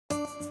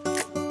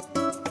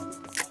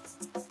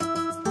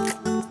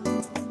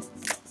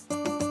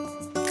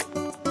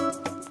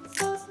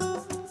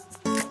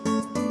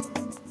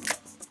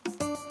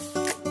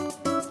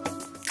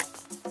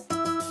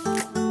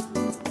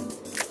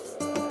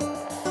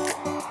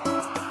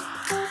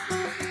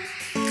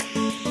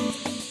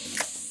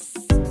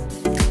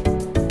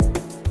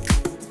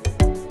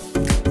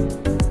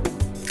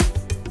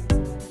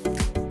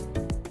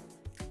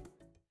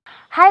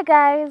Hi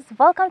guys,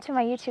 welcome to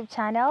my YouTube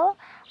channel.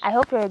 I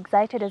hope you're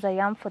excited as I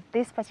am for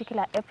this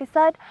particular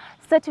episode.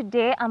 So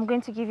today I'm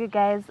going to give you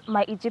guys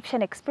my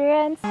Egyptian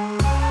experience.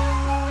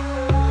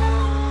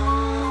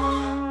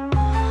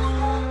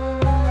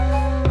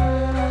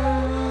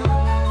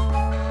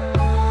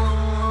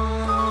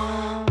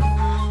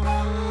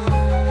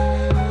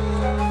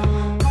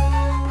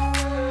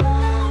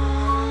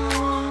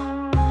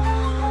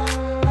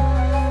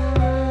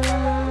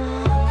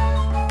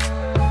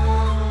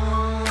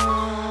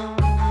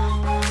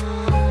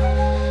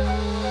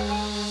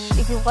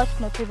 If you watched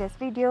my previous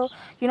video,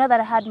 you know that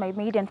I had my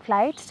maiden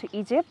flight to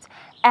Egypt,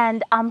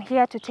 and I'm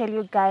here to tell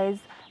you guys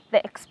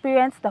the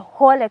experience, the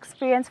whole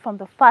experience from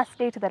the first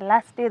day to the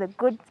last day, the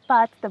good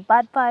parts, the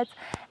bad parts,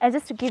 and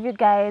just to give you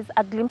guys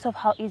a glimpse of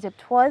how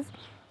Egypt was.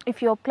 If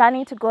you're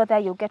planning to go there,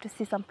 you'll get to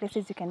see some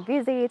places you can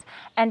visit,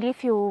 and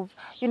if you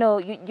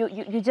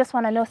just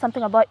want to know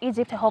something about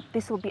Egypt, I hope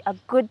this will be a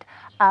good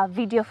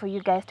video for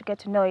you guys to get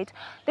to know it.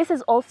 This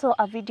is also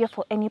a video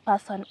for any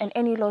person and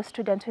any law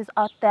student who's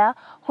out there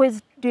who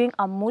is doing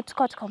a moot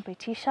court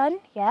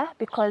competition,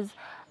 because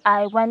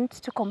I went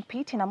to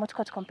compete in a moot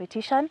court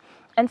competition.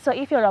 And so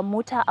if you're a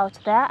mooter out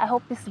there, I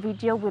hope this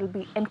video will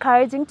be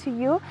encouraging to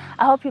you.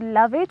 I hope you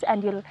love it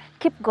and you'll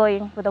keep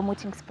going with the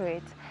mooting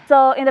spirit.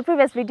 So in the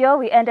previous video,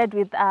 we ended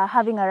with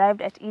having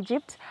arrived at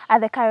Egypt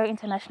at the Cairo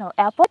International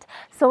Airport.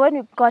 So when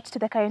we got to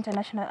the Cairo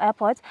International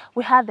Airport,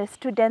 we had the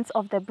students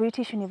of the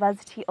British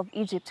University of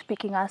Egypt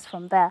picking us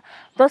from there.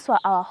 Those were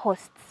our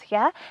hosts,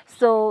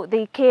 So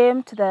they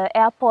came to the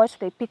airport,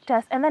 they picked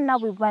us, and then now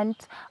we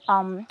went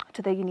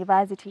to the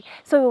university.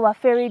 So we were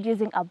ferried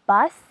using a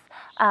bus.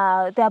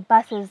 Their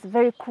buses,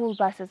 very cool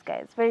buses,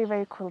 guys, very,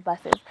 very cool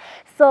buses.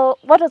 So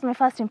what was my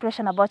first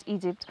impression about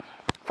Egypt?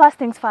 First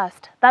things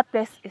first, that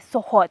place is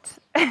so hot.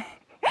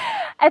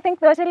 I think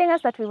they were telling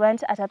us that we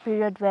went at a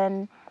period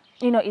when,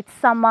 it's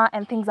summer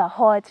and things are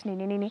hot,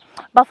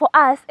 but for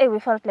us, we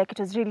felt like it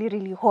was really,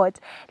 really hot.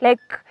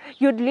 Like,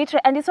 you'd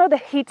literally, and it's not the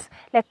heat,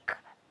 like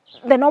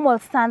the normal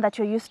sun that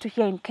you're used to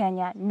here in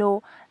Kenya.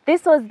 No,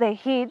 this was the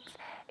heat.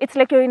 It's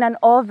like you're in an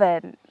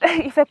oven,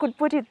 if I could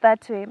put it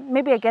that way.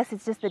 Maybe I guess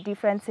it's just the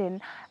difference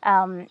in,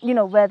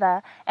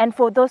 weather. And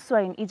for those who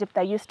are in Egypt,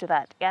 they're used to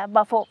that,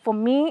 But for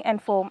me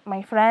and for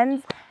my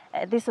friends,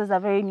 this was a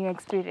very new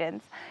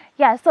experience.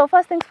 So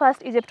first things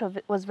first, Egypt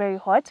was very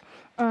hot.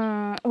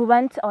 We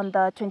went on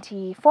the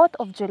 24th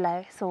of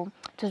July, so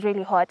it was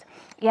really hot.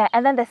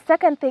 And then the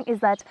second thing is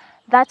that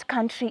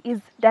country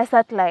is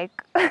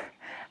desert-like.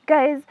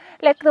 Guys,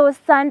 like there was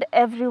sand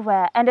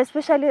everywhere, and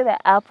especially the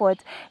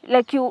airport.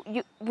 Like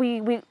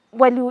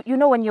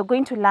when you're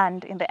going to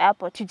land in the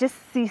airport, you just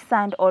see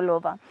sand all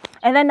over.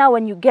 And then now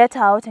when you get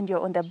out and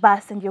you're on the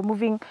bus and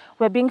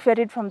we're being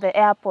ferried from the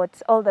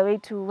airport all the way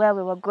to where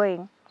we were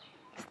going.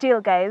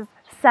 Still, guys,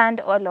 sand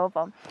all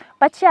over.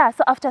 But so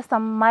after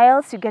some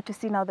miles, you get to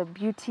see now the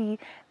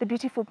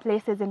beautiful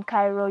places in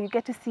Cairo. You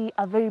get to see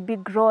a very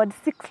big road,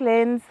 6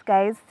 lanes,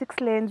 guys,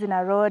 6 lanes in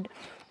a road.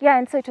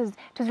 And so it was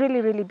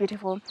really, really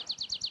beautiful.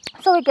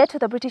 So we get to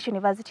the British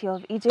University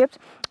of Egypt.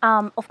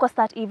 Of course,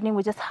 that evening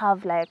we just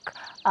have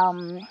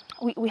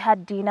we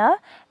had dinner,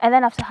 and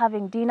then after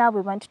having dinner,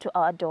 we went to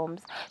our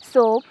dorms.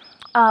 So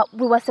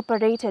we were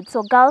separated.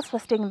 So girls were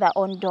staying in their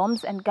own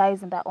dorms and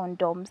guys in their own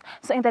dorms.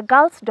 So in the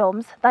girls'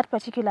 dorms, that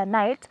particular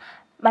night,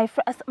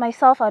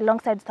 myself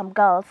alongside some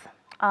girls,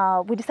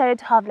 we decided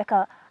to have like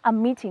a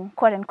meeting,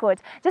 quote unquote,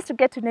 just to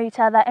get to know each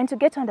other and to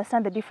get to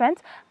understand the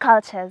different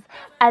cultures.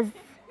 As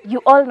you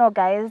all know,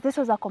 guys, this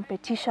was a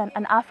competition,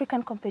 an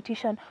African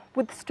competition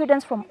with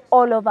students from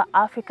all over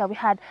Africa. We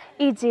had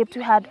Egypt,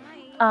 we had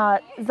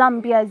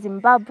Zambia,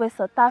 Zimbabwe,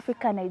 South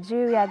Africa,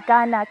 Nigeria,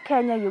 Ghana,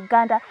 Kenya,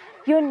 Uganda,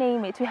 you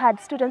name it. We had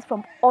students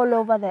from all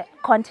over the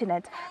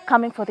continent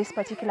coming for this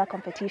particular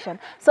competition.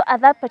 So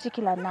at that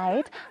particular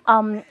night,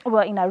 we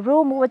were in a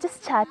room, we were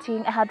just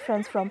chatting. I had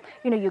friends from,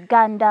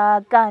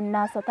 Uganda,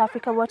 Ghana, South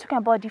Africa. We were talking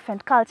about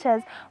different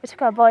cultures. We were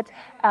talking about,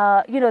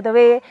 the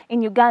way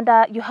in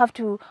Uganda you have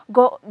to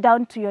go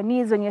down to your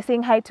knees when you're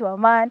saying hi to a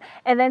man,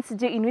 and then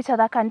in which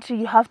other country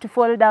you have to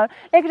fall down.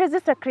 Like, it was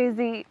just a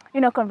crazy,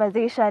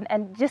 conversation,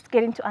 and just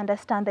getting to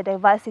understand the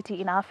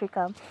diversity in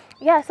Africa.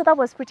 So that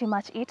was pretty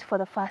much it for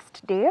the first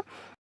day.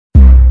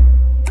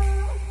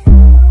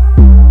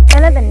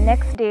 And then the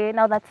next day,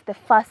 now that's the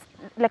first,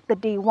 like the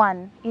day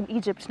one in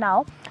Egypt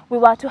now, we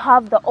were to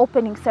have the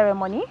opening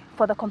ceremony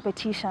for the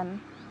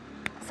competition.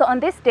 So on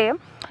this day,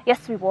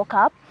 yes, we woke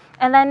up,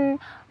 and then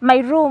my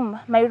room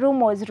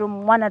was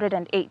room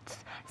 108.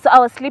 So I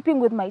was sleeping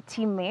with my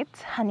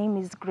teammate. Her name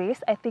is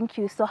Grace. I think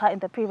you saw her in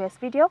the previous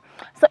video.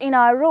 So in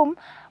our room,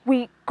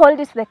 we called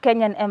it the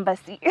Kenyan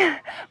Embassy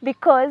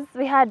because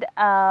we had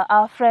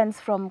our friends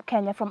from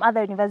Kenya, from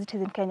other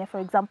universities in Kenya, for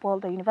example,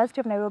 the University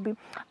of Nairobi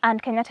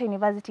and Kenyatta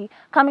University,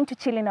 coming to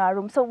chill in our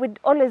room. So we'd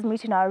always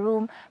meet in our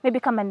room,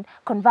 maybe come and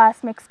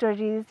converse, make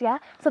stories, yeah.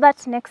 So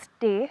that next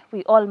day,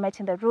 we all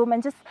met in the room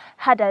and just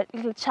had a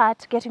little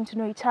chat, getting to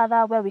know each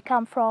other, where we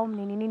come from,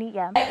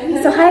 yeah.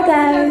 So hi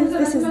guys,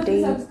 this is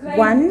day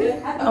 1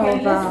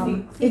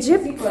 of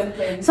Egypt.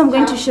 So I'm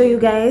going to show you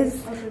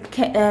guys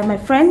my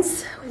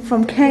friends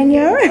from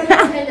Kenya,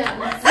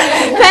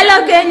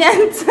 fellow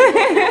Kenyans.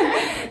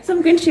 So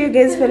I'm going to show you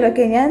guys fellow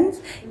Kenyans.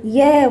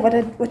 Yeah,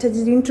 what did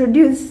you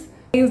introduce?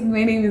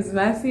 My name is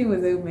Masi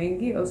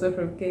Mengi, also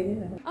from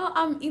Kenya. Oh,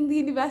 I'm in the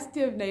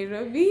University of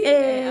Nairobi.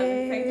 And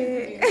I'm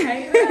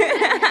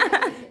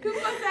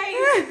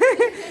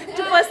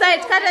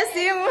excited to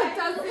be in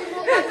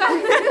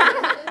Cairo.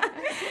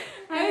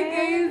 Hi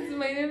guys,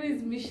 my name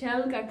is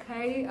Michelle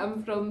Kakai.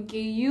 I'm from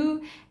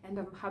KU and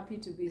I'm happy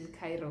to be in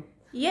Cairo.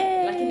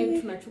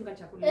 Yay!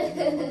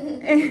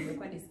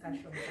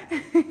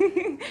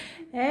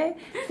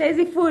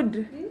 Tasty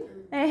food.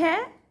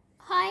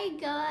 Hi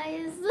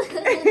guys,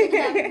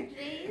 I'm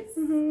Grace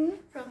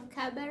from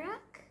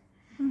Kabarak.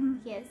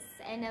 Yes,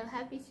 and I'm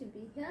happy to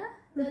be here.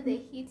 Though the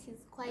heat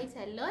is quite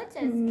a lot, as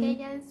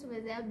Kenyans were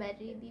there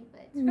baridi,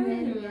 but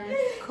we are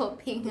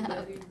coping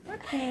up.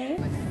 Okay.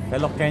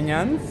 Fellow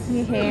Kenyans,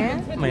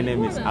 here. My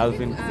name is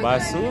Alvin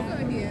Basu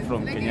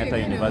from Kenyatta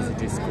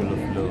University School of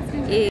Law.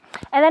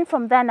 And then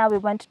from there now we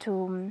went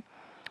to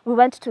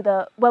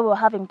the where we were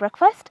having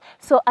breakfast.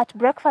 So at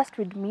breakfast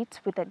we'd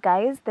meet with the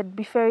guys that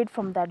be ferried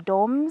from their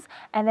dorms,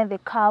 and then they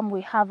come,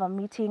 we have a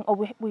meeting, or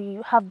we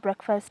have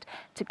breakfast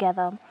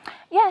together.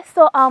 Yeah,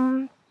 so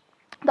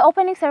the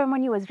opening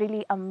ceremony was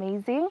really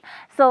amazing.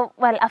 So,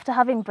 well, after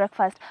having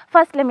breakfast,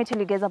 first let me tell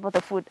you guys about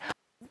the food.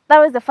 That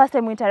was the first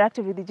time we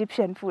interacted with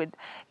Egyptian food.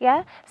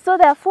 Yeah, so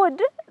their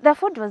food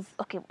was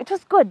okay. It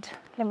was good.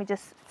 Let me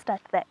just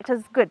start there. It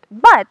was good,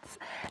 but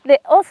they're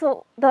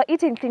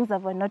eating things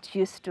that we're not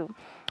used to.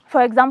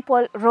 For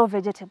example, raw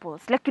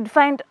vegetables. Like you'd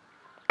find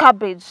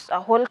cabbage,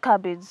 a whole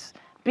cabbage,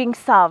 being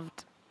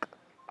served,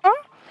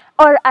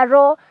 or a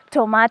raw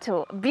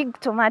tomato, big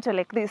tomato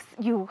like this.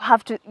 You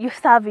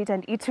serve it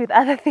and eat with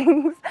other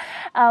things.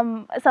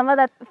 Some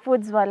other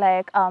foods were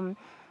like there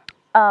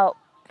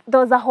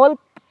was a whole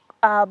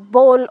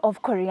bowl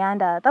of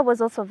coriander. That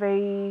was also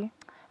very,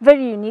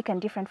 very unique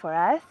and different for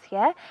us,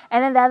 yeah.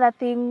 And then the other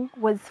thing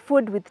was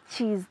food with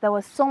cheese. There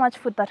was so much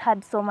food that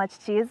had so much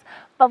cheese,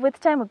 but with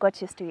time we got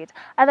used to it.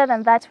 Other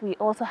than that, we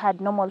also had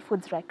normal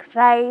foods like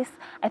rice.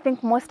 I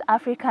think most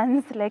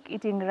Africans like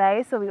eating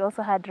rice, so we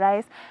also had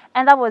rice,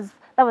 and that was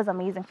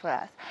amazing for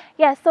us.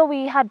 Yeah, so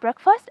we had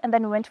breakfast and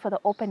then we went for the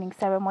opening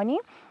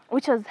ceremony,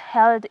 which was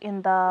held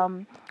in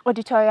the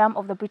auditorium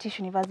of the British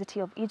University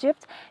of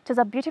Egypt. It was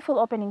a beautiful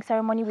opening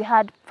ceremony. We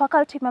had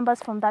faculty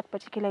members from that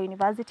particular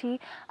university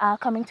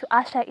coming to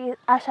usher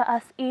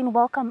us in,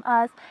 welcome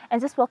us, and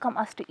just welcome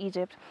us to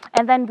Egypt.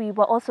 And then we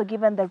were also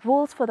given the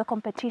rules for the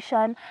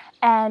competition,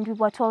 and we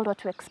were told what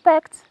to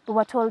expect. We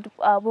were told,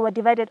 we were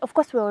divided, of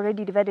course we were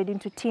already divided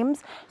into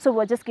teams, so we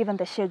were just given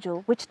the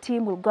schedule, which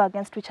team will go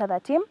against which other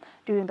team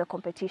during the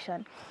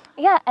competition.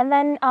 Yeah, and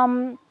then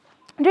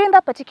during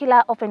that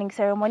particular opening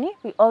ceremony,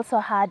 we also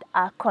had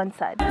a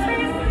concert. Let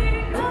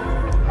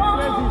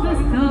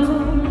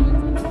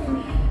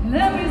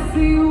me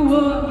see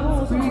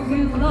what spring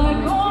is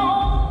like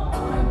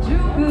on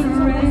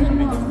Jupiter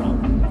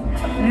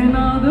and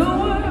other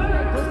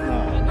words,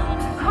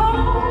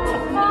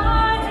 hold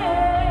my hand.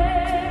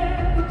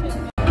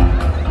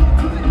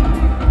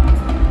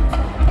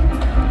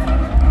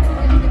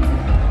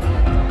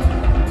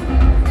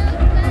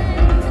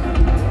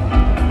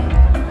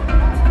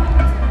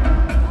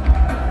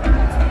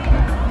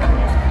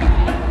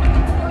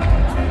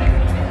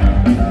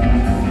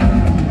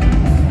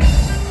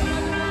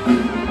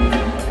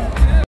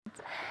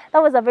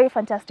 That was a very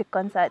fantastic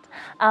concert.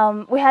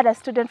 We had a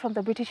student from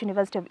the British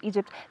University of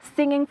Egypt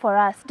singing for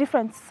us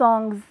different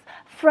songs,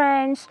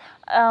 French,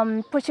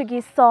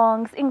 Portuguese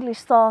songs, English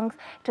songs.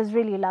 It was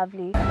really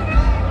lovely.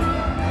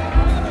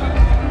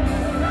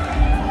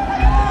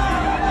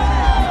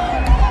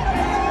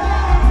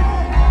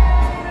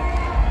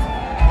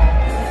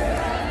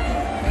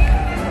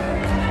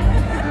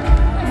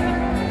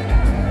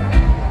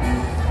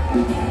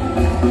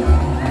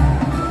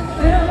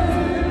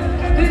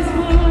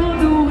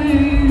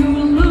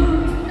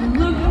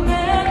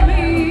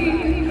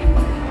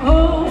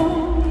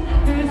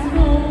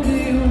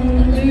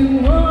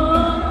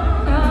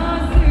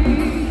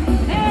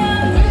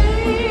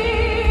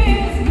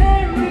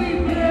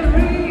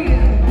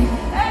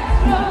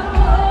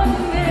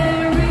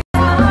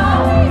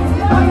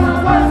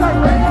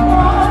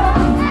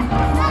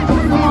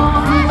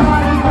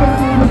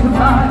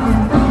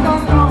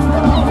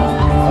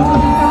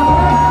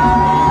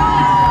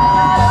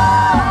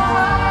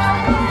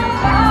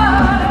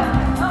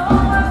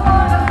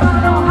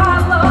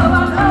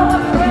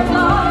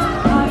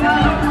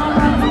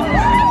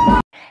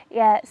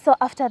 So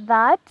after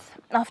that,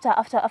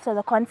 after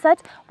the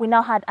concert, we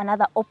now had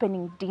another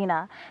opening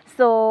dinner.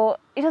 So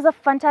it was a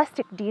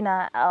fantastic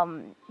dinner.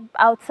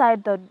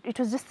 It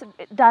was just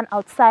done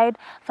outside.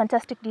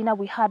 Fantastic dinner.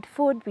 We had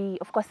food. We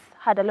of course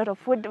had a lot of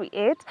food. We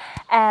ate.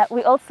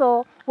 We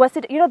also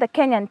the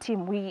Kenyan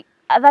team. We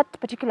at that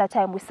particular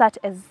time we sat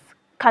as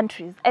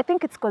countries. I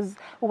think it's because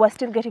we were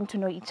still getting to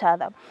know each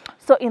other.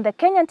 So in the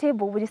Kenyan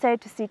table, we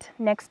decided to sit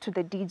next to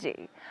the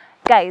DJ.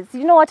 Guys,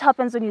 you know what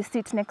happens when you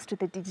sit next to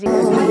the DJ?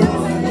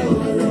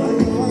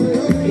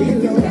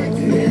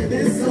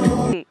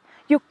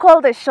 You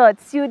call the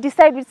shots. You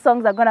decide which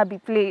songs are gonna be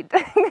played.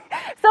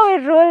 So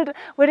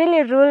we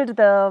really ruled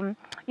the,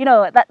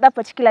 that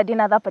particular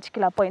dinner, that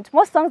particular point.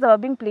 Most songs that were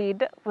being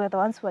played were the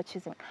ones we were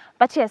choosing.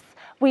 But yes,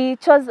 we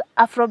chose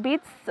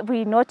Afrobeats.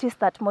 We noticed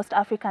that most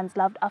Africans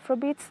loved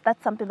Afrobeats.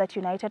 That's something that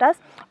united us.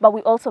 But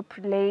we also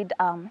played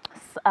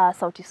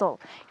Sauti Sol.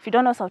 If you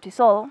don't know Sauti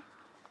Sol,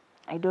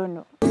 I don't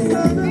know.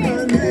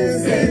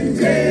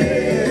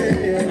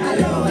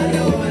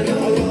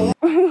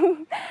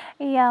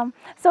 Yeah,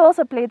 so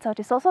also played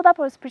Sauti Sol. So that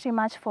was pretty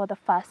much for the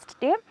first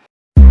day.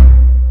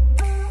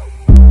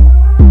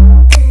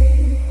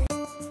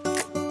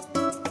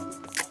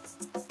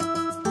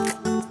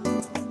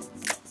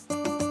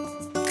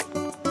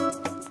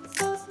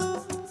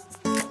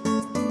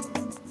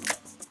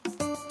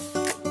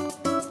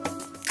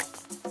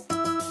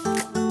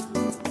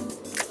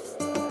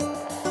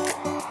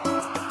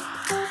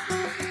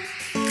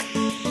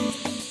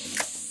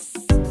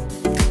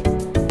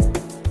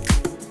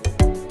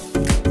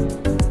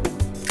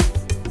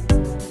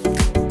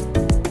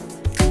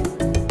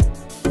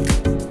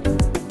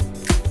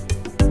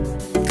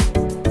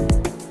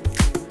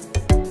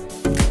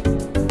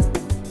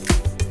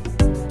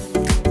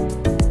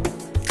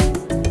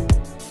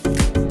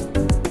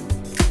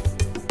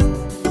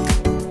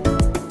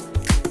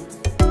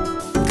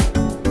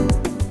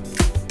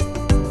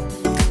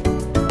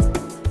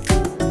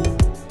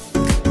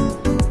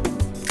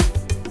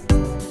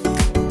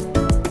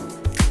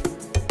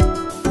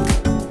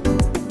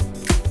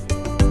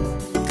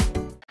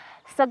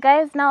 So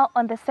guys, now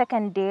on the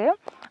second day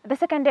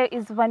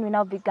is when we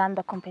now began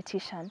the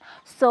competition.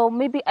 So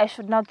maybe I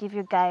should now give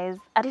you guys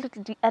a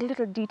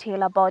little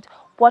detail about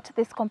what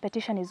this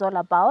competition is all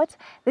about.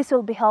 This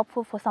will be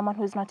helpful for someone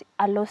who is not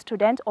a law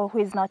student or who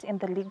is not in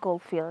the legal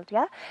field.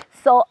 Yeah.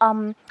 So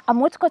a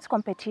moot court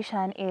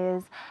competition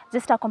is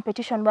just a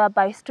competition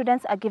whereby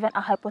students are given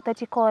a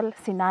hypothetical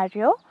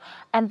scenario,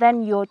 and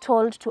then you're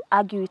told to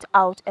argue it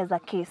out as a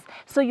case.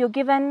 So you're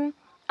given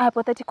a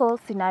hypothetical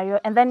scenario,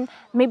 and then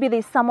maybe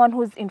there's someone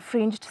who's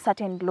infringed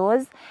certain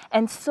laws,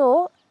 and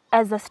so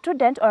as a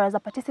student or as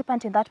a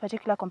participant in that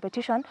particular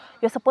competition,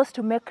 you're supposed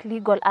to make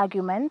legal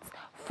arguments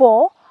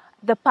for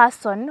the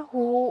person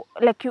who,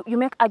 like, you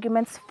make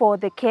arguments for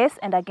the case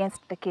and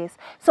against the case.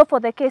 So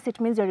for the case, it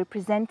means you're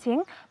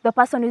representing the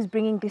person who's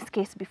bringing this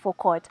case before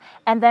court,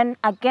 and then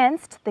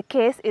against the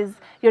case is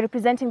you're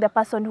representing the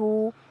person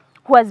who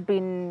has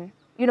been,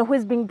 who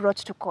is being brought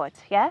to court.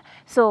 Yeah.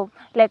 So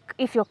like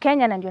if you're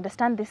Kenyan and you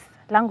understand this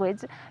language,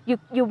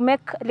 you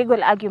make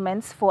legal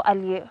arguments for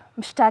aliye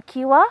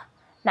mshtakiwa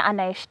na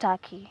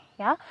anayeshtaki.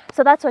 Yeah.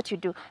 So that's what you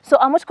do. So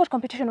a moot court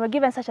competition, we're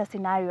given such a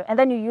scenario, and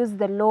then you use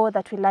the law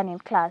that we learn in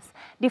class.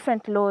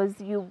 Different laws.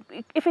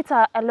 If it's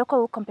a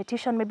local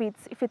competition, maybe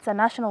if it's a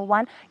national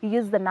one, you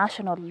use the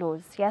national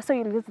laws. Yeah. So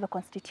you'll use the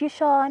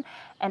constitution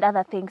and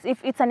other things. If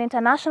it's an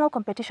international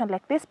competition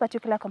like this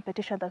particular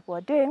competition that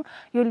we're doing,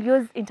 you'll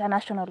use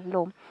international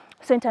law.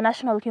 So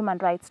international human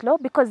rights law,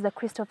 because the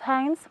Christof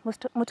Heyns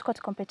moot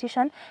court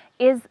competition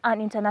is an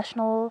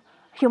international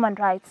human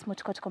rights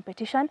moot court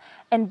competition,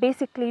 and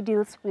basically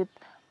deals with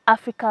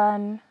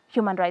African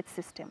human rights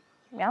system.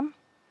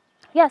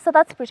 Yeah, so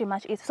that's pretty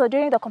much it. So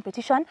during the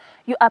competition,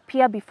 you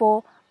appear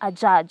before a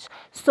judge.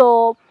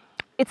 So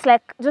it's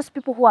like just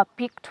people who are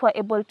picked who are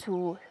able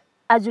to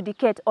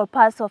adjudicate or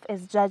pass off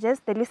as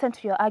judges. They listen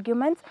to your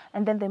arguments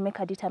and then they make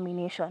a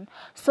determination.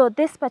 So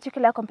these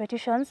particular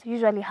competitions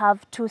usually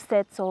have two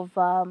sets of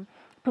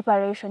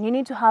preparation. You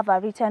need to have a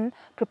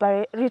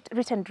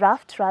written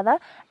draft rather,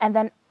 and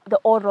then the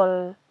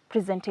oral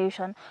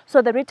presentation.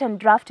 So the written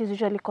draft is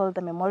usually called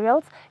the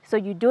memorials. So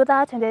you do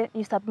that and then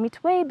you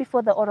submit way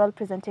before the oral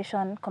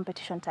presentation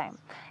competition time.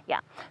 Yeah.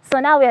 So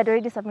now we had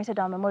already submitted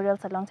our memorials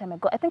a long time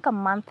ago, I think a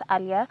month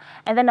earlier,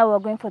 and then now we're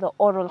going for the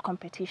oral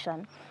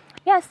competition.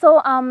 Yeah,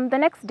 so the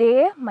next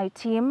day, my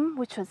team,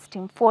 which was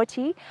team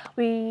 40,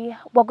 we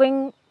were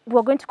going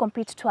to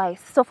compete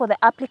twice. So for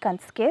the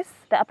applicant's case,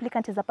 the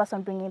applicant is the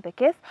person bringing the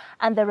case,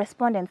 and the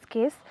respondent's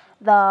case,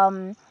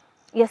 the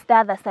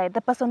other side,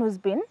 the person who's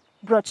been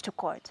brought to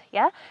court.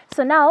 Yeah.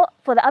 So now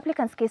for the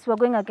applicant's case, we're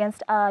going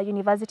against a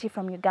university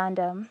from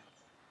Uganda,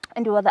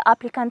 and we were the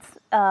applicants'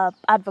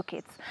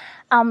 advocates.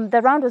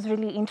 The round was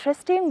really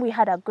interesting. We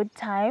had a good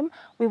time.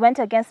 We went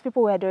against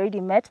people we had already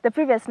met. The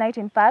previous night,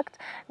 in fact,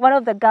 one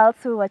of the girls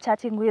who we were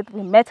chatting with,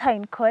 we met her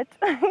in court.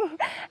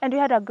 And we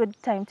had a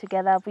good time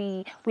together.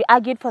 We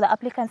argued for the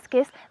applicant's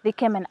case. They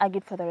came and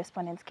argued for the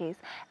respondent's case.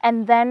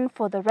 And then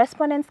for the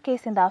respondent's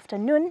case in the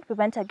afternoon, we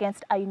went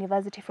against a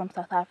university from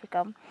South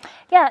Africa.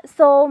 Yeah,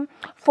 so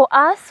for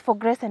us, for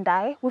Grace and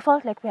I, we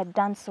felt like we had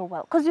done so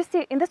well. Because you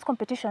see, in these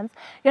competitions,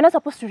 you're not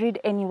supposed to read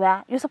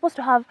anywhere. You're supposed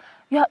to have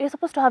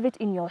it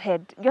in your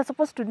head. You're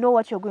supposed to know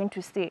what you're going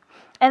to say.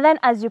 And then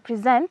as you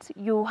present,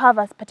 you have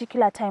a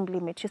particular time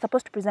limit. You're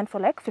supposed to present for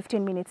like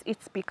 15 minutes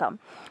each speaker.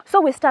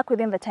 So we stuck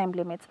within the time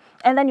limits.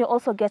 And then you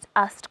also get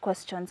asked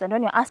questions. And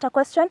when you're asked a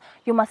question,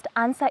 you must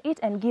answer it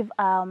and give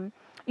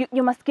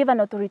you must give an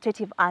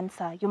authoritative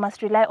answer. You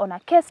must rely on a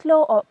case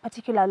law or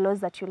particular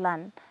laws that you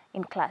learn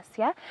in class.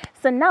 Yeah.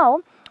 So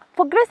now,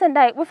 for Grace and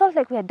I, we felt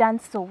like we had done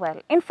so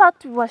well. In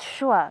fact, we were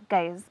sure,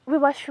 guys, we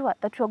were sure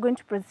that we were going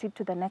to proceed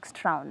to the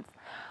next rounds.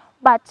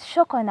 But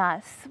shock on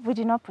us, we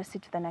did not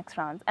proceed to the next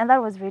rounds. And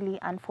that was really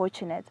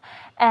unfortunate.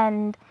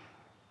 And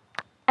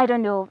I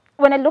don't know,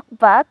 when I look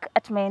back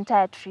at my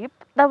entire trip,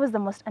 that was the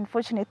most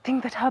unfortunate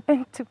thing that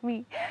happened to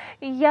me.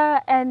 Yeah,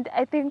 and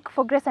I think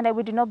for Grace and I,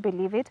 we did not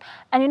believe it.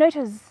 And you know, it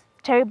was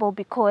terrible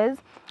because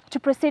to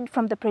proceed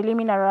from the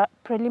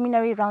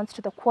preliminary rounds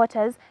to the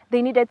quarters,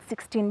 they needed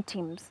 16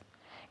 teams.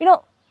 You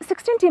know,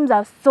 16 teams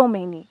are so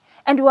many,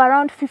 and we were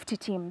around 50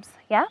 teams,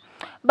 yeah?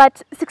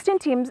 But 16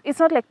 teams, it's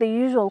not like the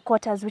usual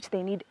quarters, which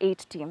they need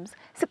 8 teams.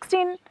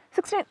 16,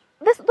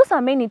 those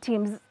are many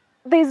teams.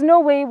 There's no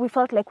way we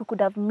felt like we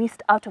could have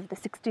missed out of the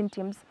 16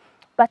 teams.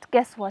 But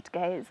guess what,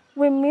 guys?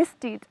 We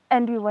missed it,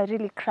 and we were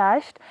really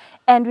crushed,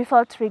 and we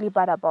felt really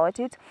bad about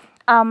it.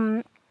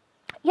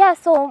 Yeah,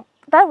 so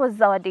that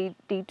was our day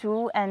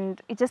 2,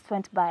 and it just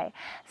went by.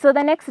 So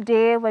the next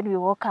day when we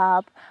woke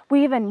up,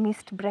 we even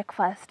missed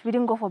breakfast. We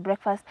didn't go for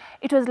breakfast.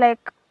 It was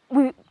like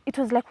we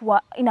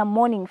were in a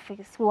mourning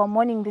phase. We were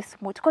mourning this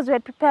moot because we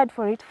had prepared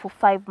for it for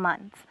 5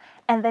 months,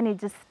 and then it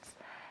just,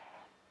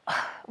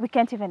 we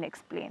can't even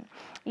explain.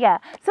 Yeah,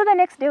 so the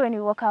next day when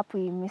we woke up,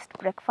 we missed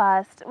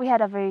breakfast. We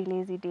had a very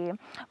lazy day,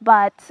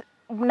 but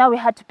now we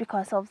had to pick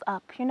ourselves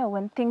up. You know,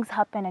 when things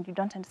happen and you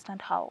don't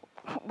understand how,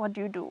 what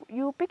do?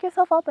 You pick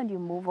yourself up and you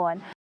move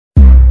on.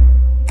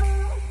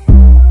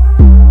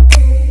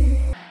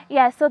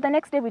 Yeah, so the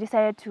next day we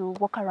decided to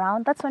walk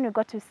around. That's when we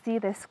got to see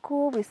the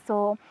school. We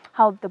saw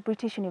how the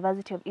British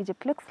University of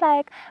Egypt looks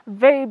like.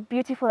 Very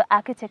beautiful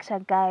architecture,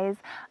 guys.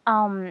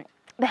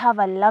 They have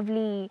a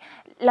lovely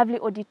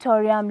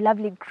auditorium,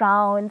 lovely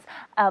grounds,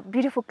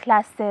 beautiful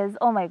classes.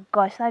 Oh my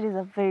gosh, that is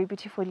a very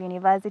beautiful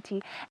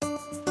university.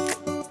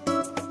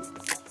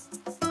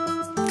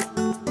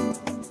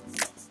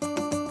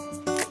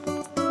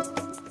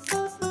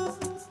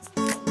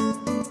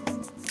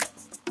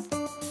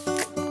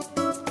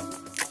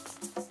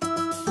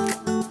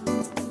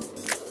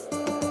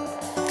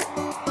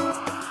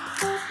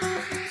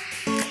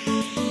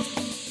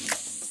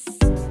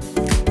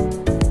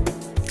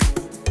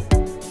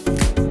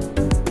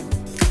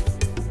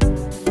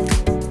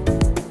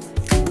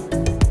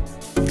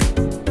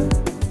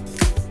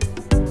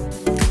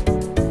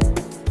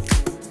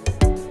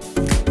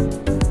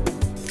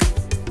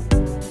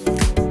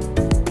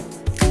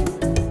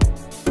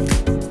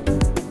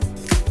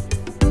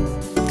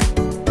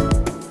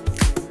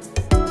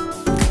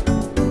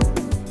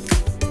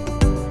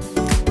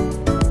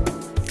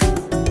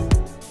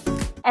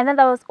 And then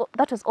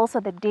that was also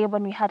the day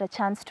when we had a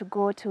chance to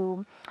go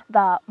to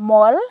the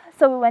mall.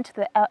 So we went to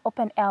the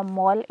open air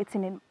mall. It's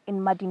in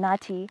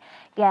Madinati.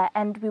 Yeah,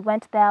 and we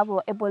went there. We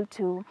were able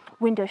to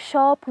window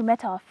shop. We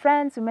met our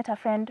friends. We met a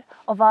friend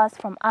of ours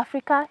from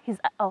Africa.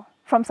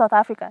 From South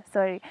Africa,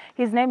 sorry.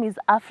 His name is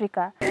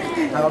Africa.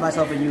 I got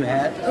myself a new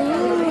hat.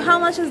 Ooh, how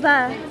much is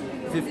that?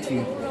 50.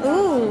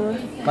 Ooh.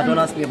 But don't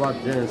ask me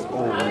about this.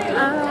 Okay.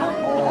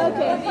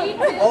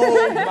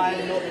 Oh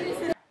my Lord.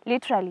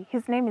 Literally,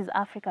 his name is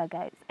Africa,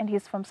 guys, and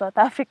he's from South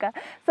Africa.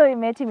 So we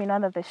met him in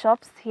one of the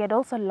shops. He had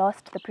also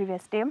lost the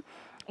previous day.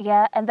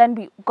 Yeah, and then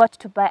we got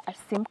to buy a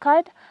SIM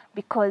card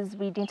because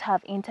we didn't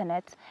have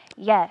internet.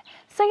 Yeah,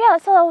 so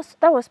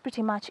that was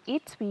pretty much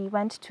it. We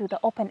went to the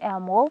open air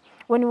mall.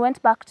 When we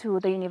went back to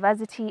the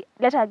university,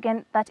 later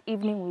again that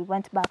evening, we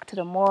went back to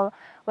the mall.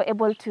 We were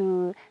able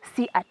to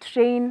see a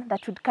train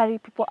that would carry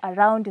people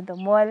around in the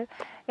mall.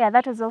 Yeah,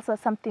 that was also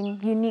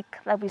something unique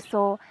that we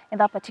saw in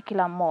that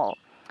particular mall.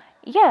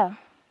 Yeah.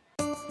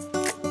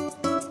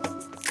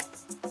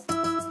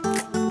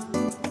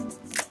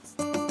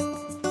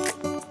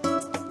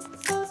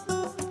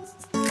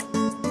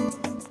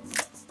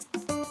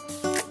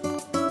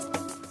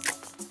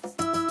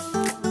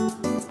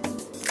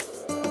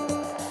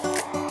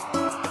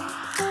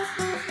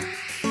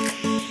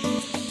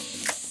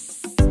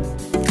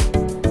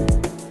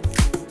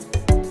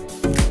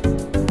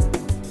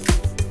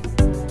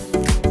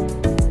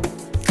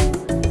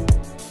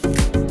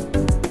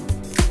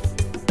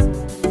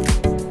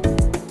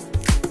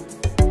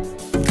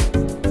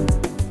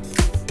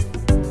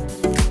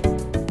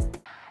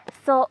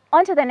 So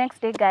on to the next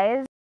day,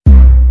 guys.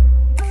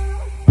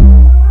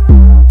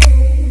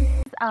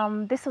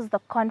 this was the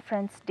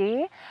conference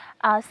day.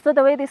 So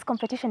the way this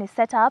competition is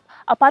set up,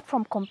 apart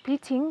from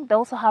competing, they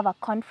also have a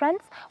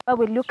conference where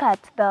we look at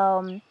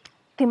the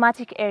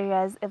thematic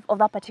areas of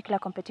that particular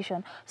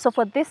competition. So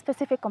for this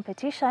specific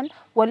competition,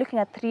 we're looking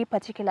at 3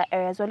 particular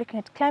areas. We're looking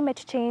at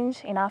climate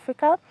change in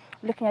Africa,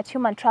 looking at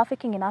human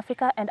trafficking in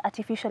Africa, and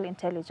artificial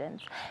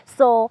intelligence.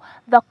 So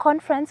the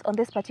conference on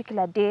this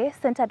particular day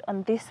centered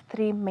on these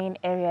 3 main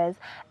areas.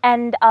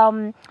 And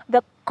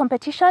the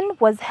competition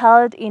was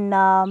held in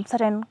a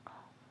certain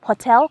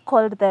hotel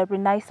called the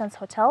Renaissance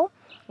Hotel.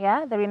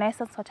 Yeah, the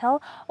Renaissance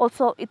Hotel.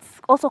 Also,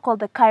 it's also called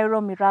the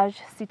Cairo Mirage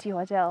City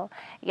Hotel.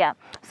 Yeah.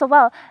 So,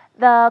 well,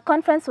 the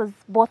conference was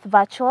both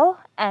virtual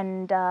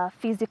and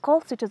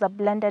physical, so it was a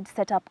blended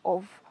setup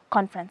of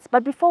conference.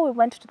 But before we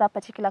went to that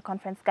particular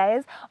conference,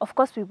 guys, of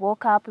course, we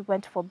woke up, we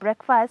went for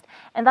breakfast,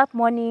 and that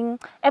morning,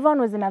 everyone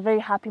was in a very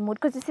happy mood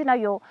because you see now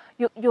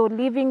you're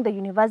leaving the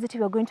university,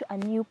 you're going to a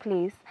new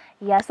place.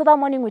 Yeah, so that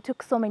morning we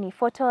took so many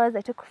photos.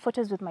 I took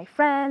photos with my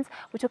friends.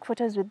 We took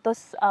photos with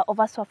those of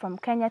us who are from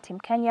Kenya, Team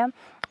Kenya,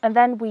 and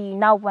then we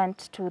now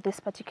went to this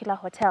particular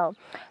hotel.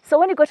 So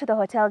when you go to the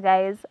hotel,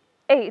 guys,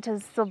 hey, it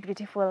was so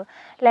beautiful.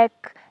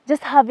 Like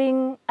just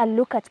having a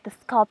look at the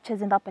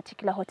sculptures in that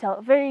particular hotel,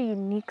 very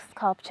unique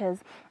sculptures.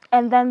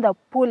 And then the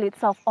pool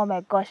itself, oh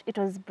my gosh, it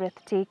was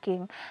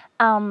breathtaking.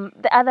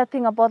 The other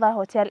thing about that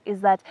hotel is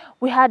that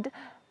we had,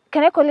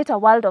 can I call it a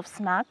world of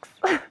snacks?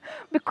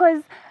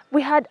 Because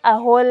we had a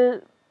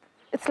whole,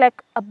 it's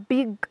like a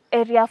big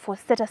area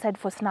set aside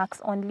for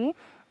snacks only,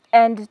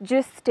 and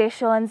juice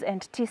stations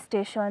and tea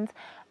stations.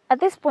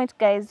 At this point,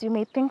 guys, you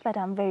may think that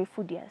I'm very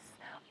foodious.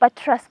 But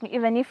trust me,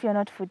 even if you're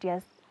not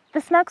foodies, the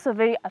snacks are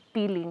very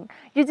appealing.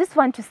 You just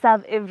want to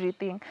serve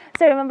everything.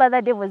 So I remember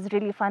that day was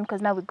really fun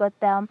because now we got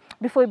there.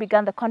 Before we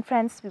began the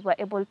conference, we were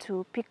able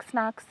to pick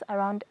snacks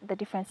around the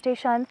different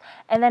stations.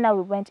 And then now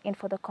we went in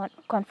for the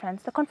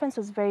conference. The conference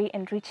was very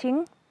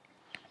enriching,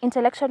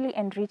 intellectually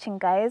enriching,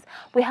 guys.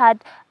 We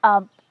had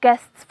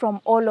guests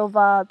from all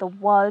over the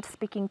world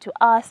speaking to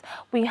us.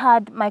 We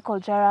had Michael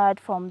Gerard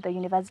from the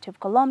University of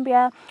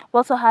Columbia. We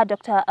also had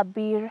Dr.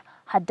 Abir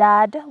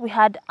Haddad, we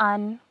had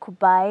Anne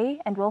Kubai,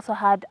 and we also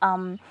had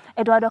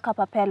Eduardo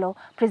Capapello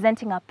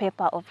presenting a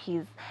paper of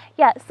his.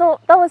 Yeah, so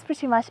that was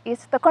pretty much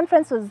it. The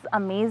conference was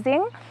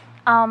amazing.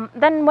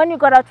 Then when we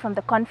got out from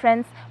the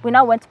conference, we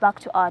now went back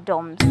to our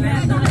dorms.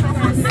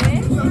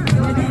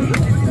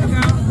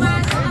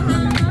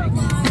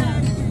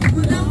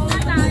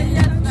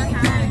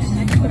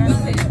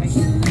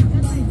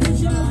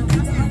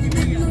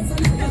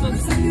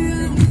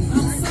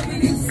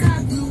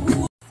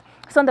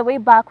 So on the way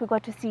back, we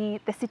got to see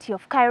the city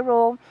of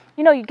Cairo.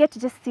 You know, you get to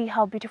just see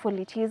how beautiful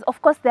it is.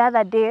 Of course, the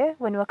other day,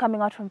 when we were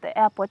coming out from the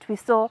airport, we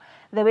saw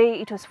the way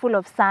it was full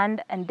of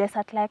sand and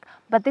desert-like.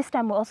 But this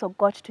time, we also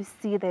got to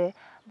see the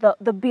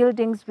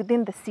buildings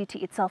within the city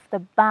itself, the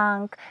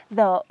bank,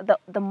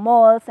 the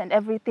malls and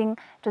everything.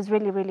 It was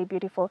really, really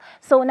beautiful.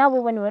 So now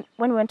when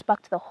we went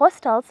back to the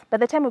hostels, by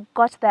the time we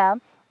got there,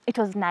 it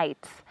was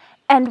night.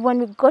 And when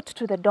we got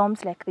to the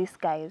dorms like this,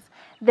 guys,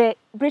 the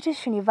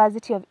British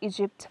University of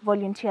Egypt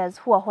volunteers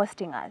who are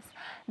hosting us,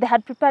 they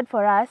had prepared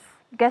for us,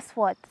 guess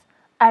what?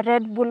 A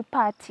Red Bull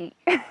party.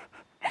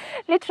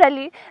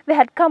 Literally, they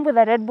had come with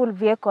a Red Bull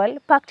vehicle,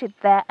 parked it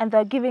there, and they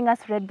were giving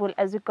us Red Bull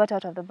as we got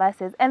out of the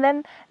buses. And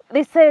then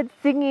they started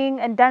singing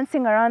and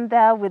dancing around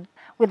there with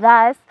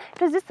us.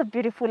 It was just a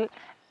beautiful,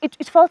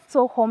 it felt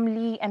so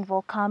homely and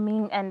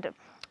welcoming and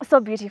so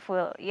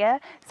beautiful. Yeah,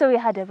 so we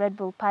had a Red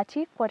Bull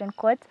party, quote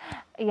unquote.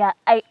 Yeah,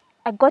 I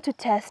got to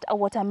test a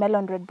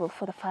watermelon Red Bull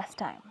for the first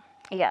time.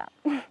 Yeah.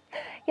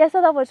 Yeah,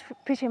 so that was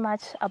pretty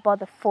much about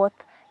the 4th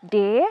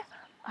day,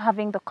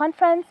 having the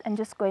conference and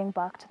just going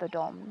back to the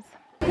dorms.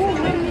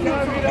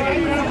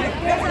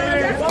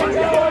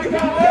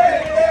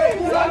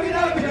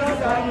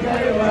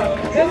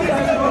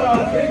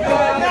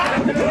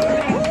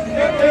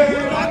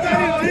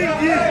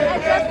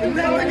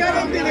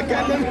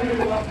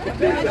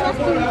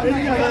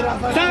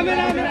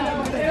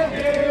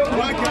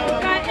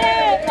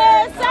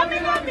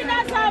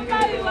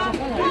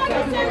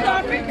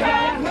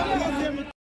 Africa.